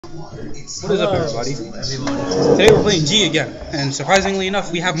What is up, everybody? Today we're playing G again, and surprisingly enough,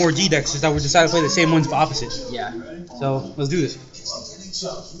 we have more G decks, just that we decided to play the same ones but opposite. Yeah. So let's do this.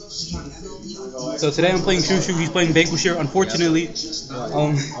 So today I'm playing chouchou. He's playing vanquisher. Unfortunately,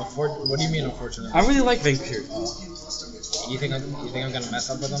 What do you mean, unfortunately? I really like vanquisher. You think I'm gonna mess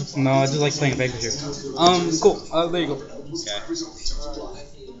up with them? No, I just like playing vanquisher. Cool. There you go. Okay.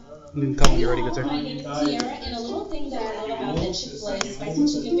 You can come when you're ready, good sir. My name is Tiara, and a little thing that I love about the Chick-fil-A spicy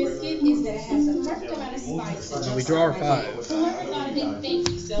chicken biscuit is that it has the perfect amount of spice. Now we draw our 5. Whoever thought of it, thank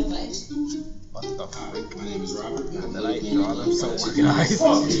you so much. What the fuck? My name is Robert. Did I draw them so organized?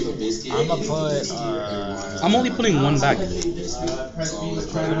 I'm gonna put. I'm only putting 1 back. I'm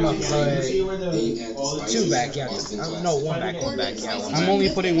gonna put 2 back. Yeah. No, 1 back. 1 back. Yeah. I'm only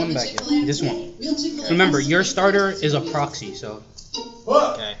putting 1 back. Yeah. This one. Remember, your starter is a proxy, so.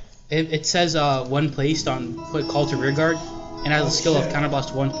 Okay. It says when placed on put call to rear guard, and has a skill of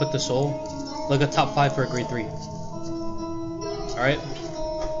counterblast 1, put the soul, like a top 5 for a grade 3. Alright?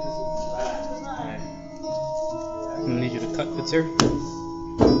 I'm gonna need you to cut, good sir.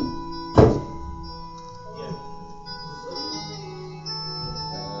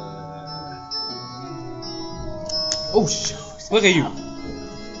 Oh shit! Look at you!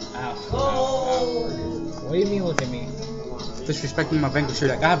 What do you mean look at me? Disrespecting my vanquisher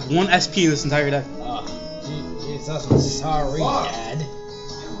deck. I have 1 SP in this entire deck. Jesus, I'm sorry, Dad.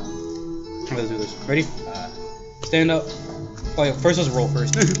 Let's do this. Ready? Stand up. Oh yeah, first let's roll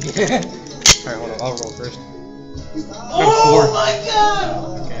first. Alright, hold on, I'll roll first. Oh my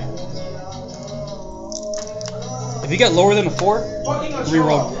god! Okay. If you get lower than a 4,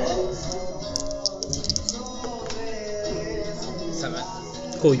 reroll. 7.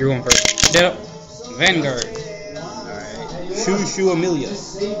 Cool, you're going first. Stand up. Vanguard. Alright. Chouchou Amelia.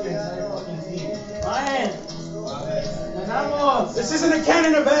 Ryan! This isn't a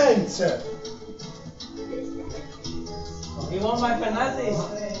canon event! You want my penalty?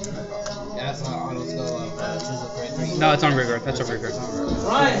 Yeah, that's not auto skill of choose a grade 3. No, it's on rear guard. That's on rear guard.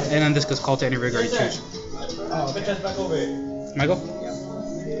 Ryan! And then this goes call to any rear guard you choose. Oh, okay. Back over here. Can I go? Yeah.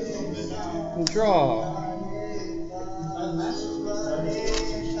 Draw.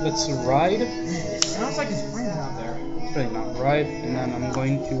 Let's ride. It sounds like it's raining out there. It's really not ride. And then I'm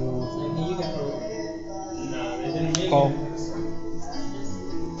going to call.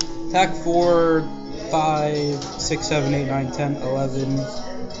 Attack 4, 5, 6, 7, 8, 9, 10, 11,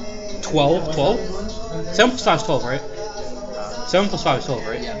 12. 12? 7 plus 5 is 12, right? 7 plus 5 is 12,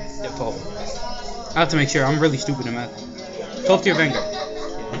 right? Yeah. Yeah, 12. I have to make sure. I'm really stupid in math. 12 to your Vanguard.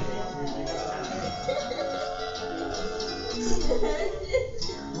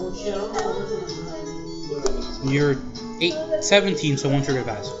 You're 17, so 1 trigger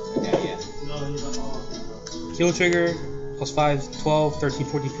pass. Yeah. Heal trigger, plus 5, 12, 13,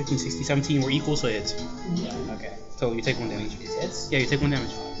 14, 15, 16, 17. We're equal, so it hits. Yeah. Okay. So you take 1 damage. It hits? Yeah, you take 1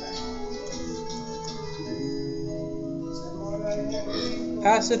 damage.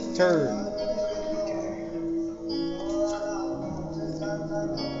 Pass it turn.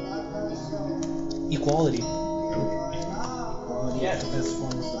 Equality. Yeah, the best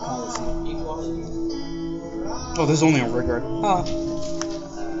form of the policy. Equality. Oh, this is only on rear guard. Ah. I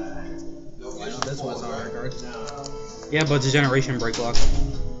know this was on our guard. Yeah, but it's a generation break lock.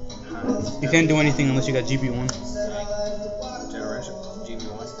 You can't do anything unless you got GB1. Generation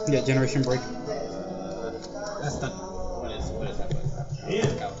GB1. Yeah, generation break. That's the. What is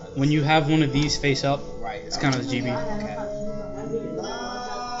that? When you have one of these face up, Right. it's kind of GB. Okay.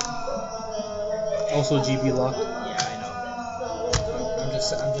 Also GB lock. Yeah, I know. I'm just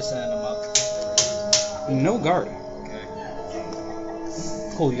setting them up. No guard. Okay.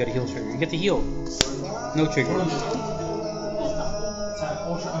 Cool, you got a heal trigger. You get to heal. No trigger. No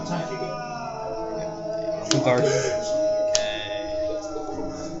guard.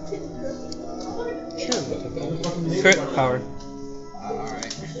 Sure. Crit power.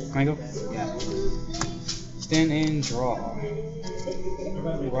 Alright. Can I go? Yeah. Stand and draw.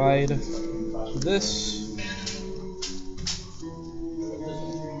 Ride this.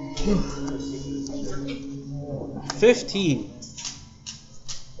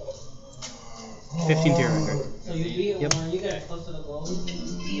 $15 to your record. So you beat Yep. one, you got it close to the goal. Yeah.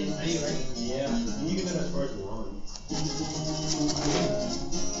 You can do that first one.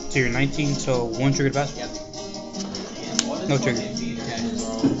 So you're 19, so 1 trigger pass? Yep. No trigger. Okay.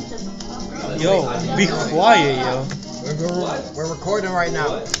 Yo, be quiet, yo. We're recording right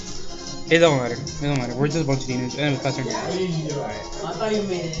now. It don't matter. It don't matter. We're just a bunch of teenagers. And it's faster. I thought you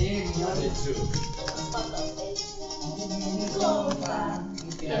made it in.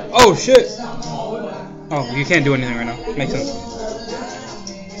 Oh shit! Oh, you can't do anything right now. Makes sense.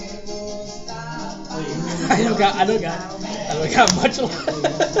 I don't got much left.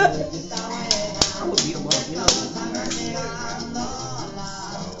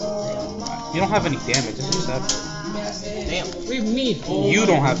 You don't have any damage. This is sad. Damn. What do you mean? You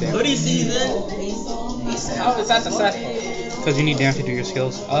don't have damage. Hoodie season. How is that the sad? Because you need damage to do your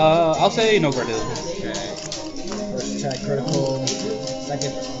skills. I'll say no guard is. First check critical.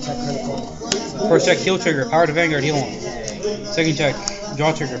 Second check critical. First check heal trigger, power to vanguard, heal 1. Second check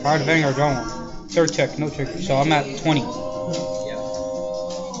draw trigger, power to vanguard, draw 1. Third check no trigger. So I'm at 20. Yep.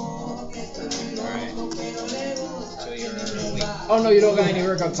 Alright. So you're weak. Oh no, you don't got any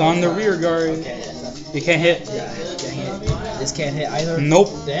work up. It's on the rear guard. Okay. You can't hit. Yeah, can't hit. This can't hit either. Nope.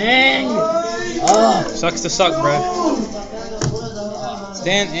 Dang. Oh. Sucks to suck, bruh.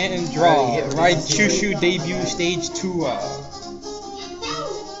 Stand and draw. Ride chouchou debut stage 2.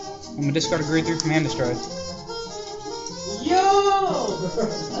 I'm gonna discard a grade 3 from hand destroy. Yo!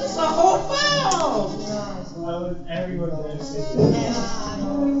 That's a whole foul! Everyone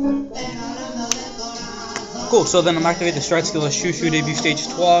Cool, so then I'm activate the stride skill as chouchou debut stage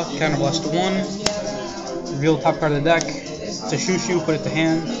 3. Counterblast 1. Reveal top card of the deck. It's a chouchou, put it to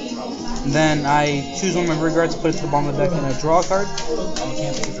hand. Then I choose one of my rear guards, put it to the bottom of the deck, and I draw a card.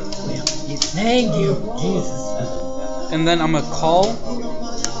 Thank you, Jesus. And then I'm gonna call.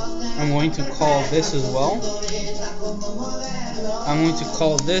 I'm going to call this as well. I'm going to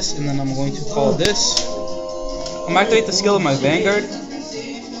call this, and then I'm going to call this. I'm gonna activate the skill of my vanguard.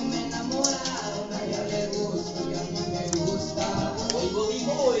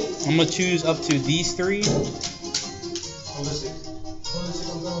 I'm gonna choose up to these 3.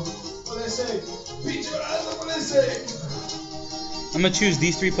 I'm gonna choose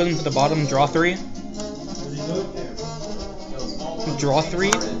these 3, put them to the bottom, draw 3. Draw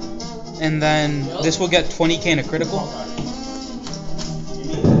 3. And then this will get 20k in a critical.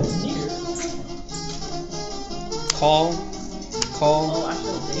 Call.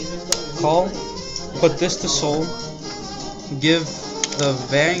 Put this to soul. Give the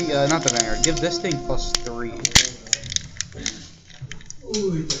not the vanguard. Give this thing plus 3.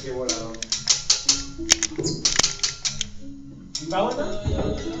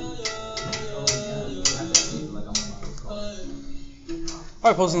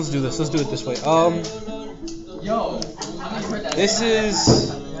 Alright, folks, let's do this. Let's do it this way. This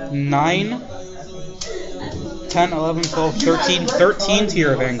is 9, 10, 11, 12, 13. 13 to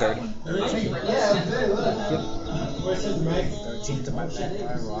your vanguard. Yep. 13 to my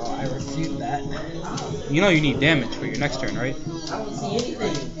vanguard. Well, I refute that. You know you need damage for your next turn, right?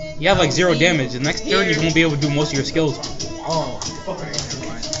 You have like 0 damage. The next turn you won't be able to do most of your skills. Oh.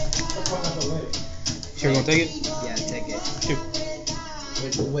 Sure you gonna take it? Yeah, take it. Shoot.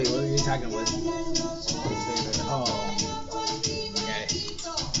 Wait, what are you talking about? Oh. Okay.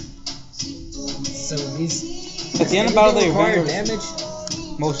 So these. At the end of battle, they require vanguard damage.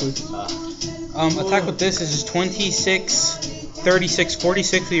 mostly. Attack with this is just 26, 36,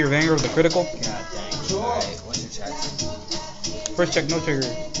 46 with your vanguard with a critical. God dang. Alright, what's your check? First check, no trigger.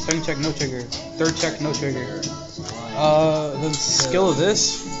 Second check, no trigger. Third check, no trigger. The skill of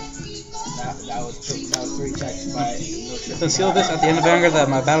this. That was 3 checks by no trigger. The skill of this at the end of vanguard that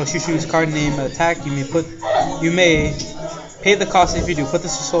my battle chouchou's card name attack. You may pay the cost if you do. Put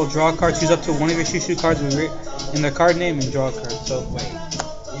this to soul, draw a card, choose up to one of your chouchou cards in their card name, and draw a card. So wait,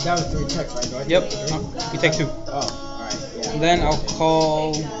 that was 3 checks, right? Do I yep. take 3? You take 2. Oh, alright. Yeah. Then I'll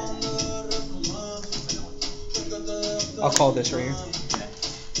call this right here.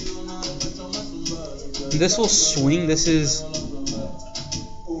 This will swing. This is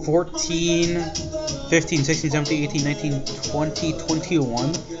 14, 15, 16, 17, 18, 19, 20,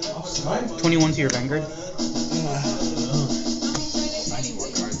 21. 21 to your vanguard. I need more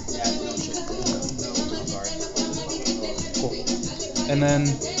cards. Yeah, no guard. Cool. And then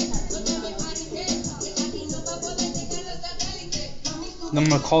I'm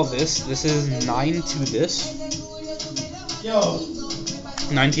gonna call this. This is 9 to this.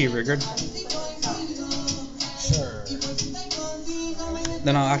 9 to your rear guard. Sure.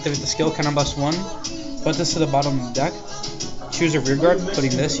 Then I'll activate the skill, counterblast 1. Put this to the bottom of the deck. Choose a rear guard,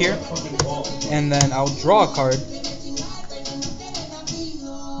 putting this here. And then I'll draw a card.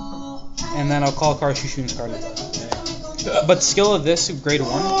 And then I'll call a card, chouchou's card. But skill of this, grade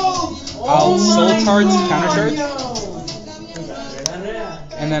 1. I'll soul charge, counter charge.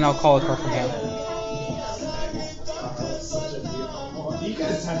 And then I'll call a card from hand.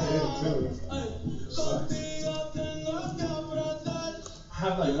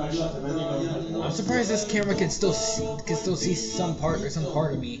 I'm surprised this camera can still see some part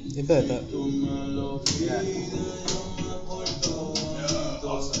of me. You bet that. Yeah.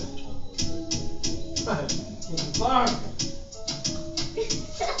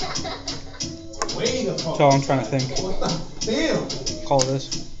 So I'm trying to think. Call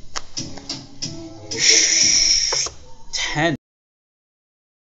this 10.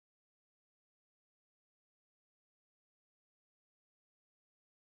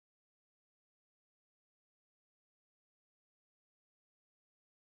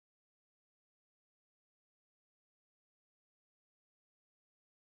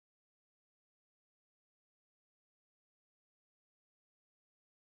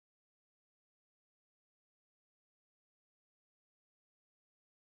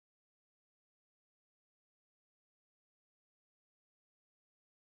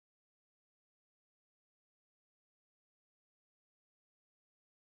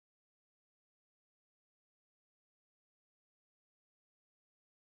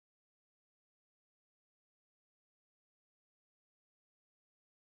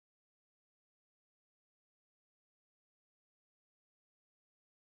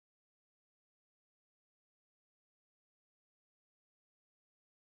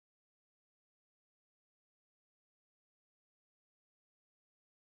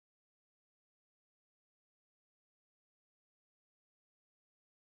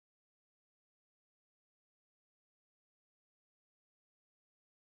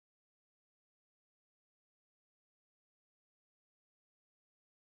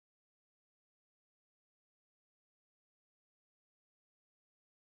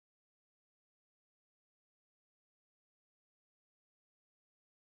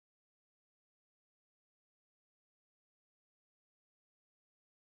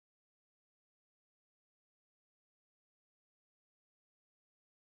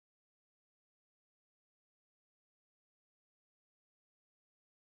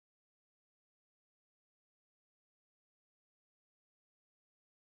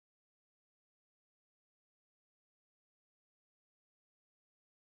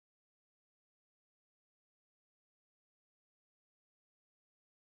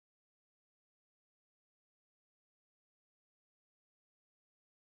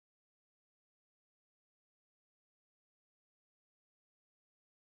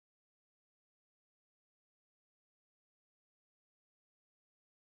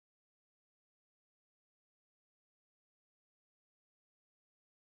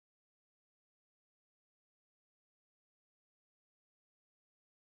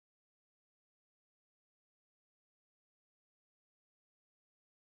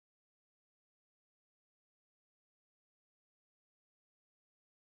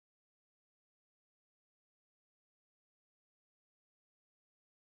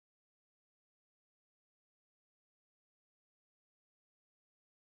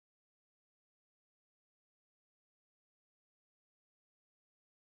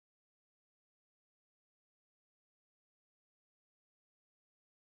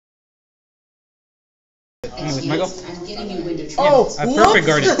 Anyways, Michael. Oh, I perfect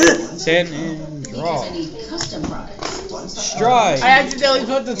guarded. Stand and draw. Stride. I accidentally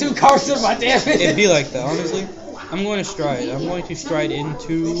put the 2 cards in my damn it. It'd be like that, honestly. I'm going to stride. I'm going to stride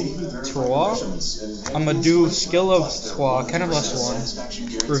into Troa. I'm going to do skill of Troa, kind of less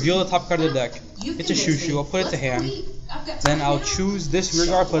 1. Reveal the top card of the deck. It's a chouchou. I'll put it to hand. Then I'll choose this rear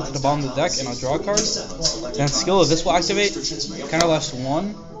guard, put it to the bottom of the deck, and I'll draw a card. Then skill of this will activate, kind of less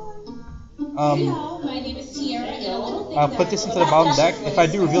 1. I'll put this into the bottom deck. If I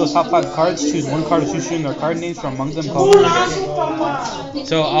do reveal the top 5 cards, choose 1 card of chouchou and their card names from among them.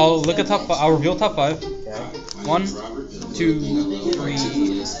 So I'll look at I'll reveal top 5. 1, 2, 3,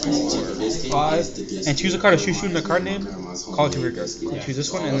 4, 5, and choose a card of chouchou and their card name. Call it to rear guard. Choose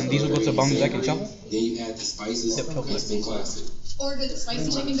this one, and then these will go to the bottom of the deck and shuffle. Yep, Order the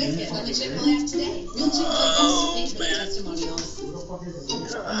spicy chicken biscuit on the Chick-fil-A app today. Real Chick-fil-A testimonials.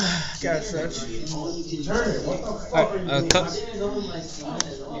 Gotta stretch. Alright, cut.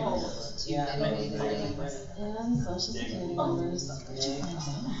 And social security numbers.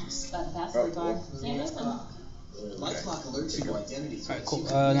 But that's the guard. Alright, cool.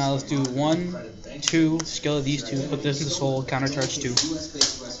 Now let's do 1, 2, skill of these 2, put this into soul, counter charge 2.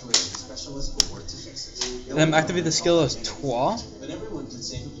 Then activate the skill as Troa.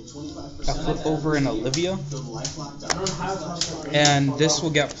 I'll flip over in Olivia. And this will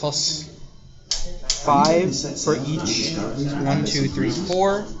get plus 5 for each. 1, 2, 3,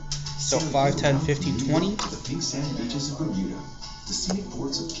 4. So 5, 10, 15, 20. The pink sand beaches of Bermuda, the scenic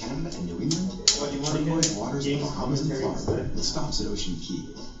ports of Canada and New England, turquoise waters of Bahamas and Florida, with stops at Ocean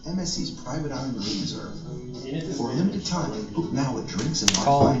Key, MSC's private island marine reserve. For a limited time, book now with drinks and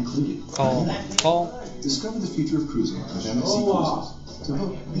Wi-Fi included. Call. Discover the future of cruising with MSC Cruises. To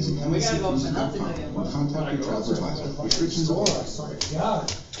vote, using MSC.com or contact your travel advisor. Restrictions apply.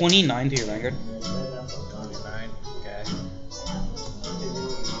 29 to your vanguard. 29. Okay.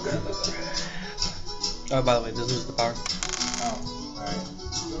 Oh, by the way, this is the power. Oh, alright.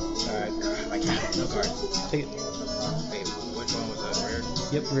 Alright, I can't. No card. Take it. Wait, which one was that? Rear?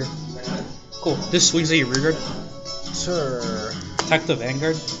 Yep, rear. Cool. This swings at your rear guard. Sure. Attack the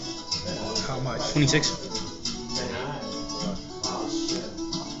vanguard. How much? 26.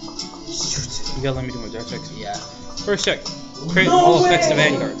 You gotta let me do my draft checks. Yeah. First check, crit all effects of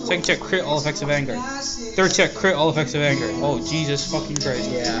vanguard. Second check, crit all effects of vanguard. Third check, crit all effects of vanguard. Oh, Jesus fucking Christ.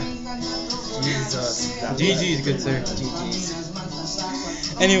 Yeah. Jesus. GG's, good sir. GG's.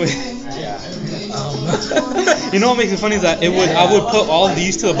 Anyway, Yeah. you know what makes it funny is that I would put all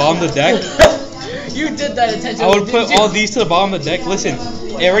these to the bottom of the deck. You did that intentionally. I would put all these to the bottom of the deck. Listen,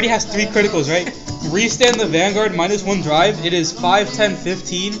 it already has 3 criticals, right? Restand the vanguard -1 drive. It is 5, 10,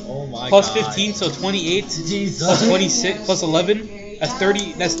 15. Oh my Plus God. 15, so 28. Jesus. Plus 26, plus 11. That's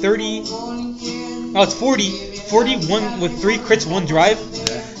 30. That's 30. No, it's 40. 41 with 3 crits, 1 drive.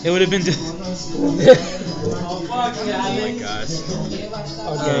 It would have been just. Oh my gosh.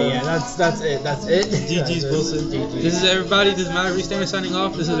 Okay, yeah, that's it. That's it. GG's, Wilson. GG's. This is everybody. This is Matt Restander signing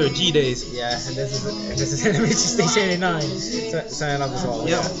off. This is our G days. Yeah, and this is Animation Station 89 signing off as well.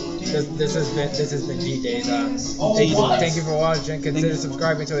 Yep. This has been G Days. Thank you for watching. Consider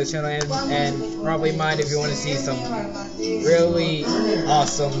subscribing to the channel and probably mind if you want to see some really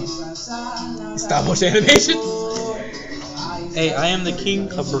awesome stop motion animations. Hey, I am the king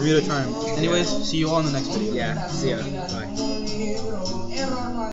of Bermuda Charm. Anyways, see you all in the next video. Yeah, see ya. Bye.